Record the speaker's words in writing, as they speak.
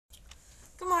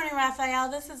Raphael.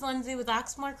 This is Lindsay with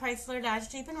Oxmoor, Chrysler, Dodge,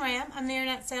 Jeep, and Ram. I'm the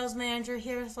Internet Sales Manager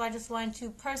here, so I just wanted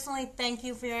to personally thank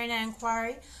you for your Internet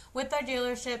inquiry with our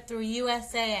dealership through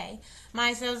USAA.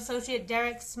 My sales associate,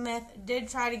 Derek Smith, did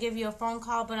try to give you a phone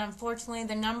call, but unfortunately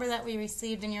the number that we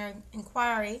received in your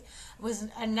inquiry was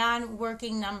a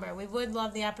non-working number. We would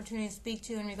love the opportunity to speak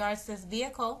to you in regards to this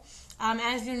vehicle.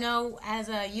 As you know, as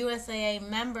a USAA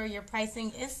member, your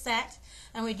pricing is set,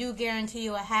 and we do guarantee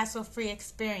you a hassle-free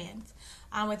experience.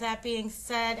 With that being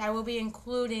said, I will be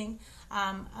including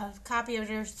a copy of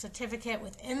your certificate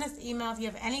within this email. If you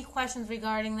have any questions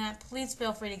regarding that, please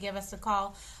feel free to give us a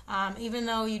call. Even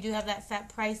though you do have that set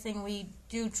pricing, we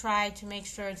do try to make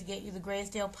sure to get you the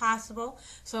greatest deal possible.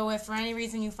 So if for any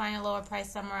reason you find a lower price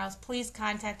somewhere else, please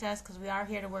contact us because we are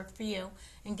here to work for you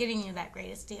and getting you that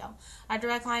greatest deal. Our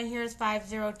direct line here is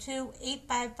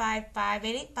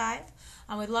 502-855-5885.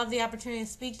 We'd love the opportunity to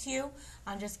speak to you.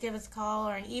 Just give us a call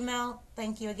or an email.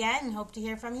 Thank you again and hope to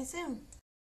hear from you soon.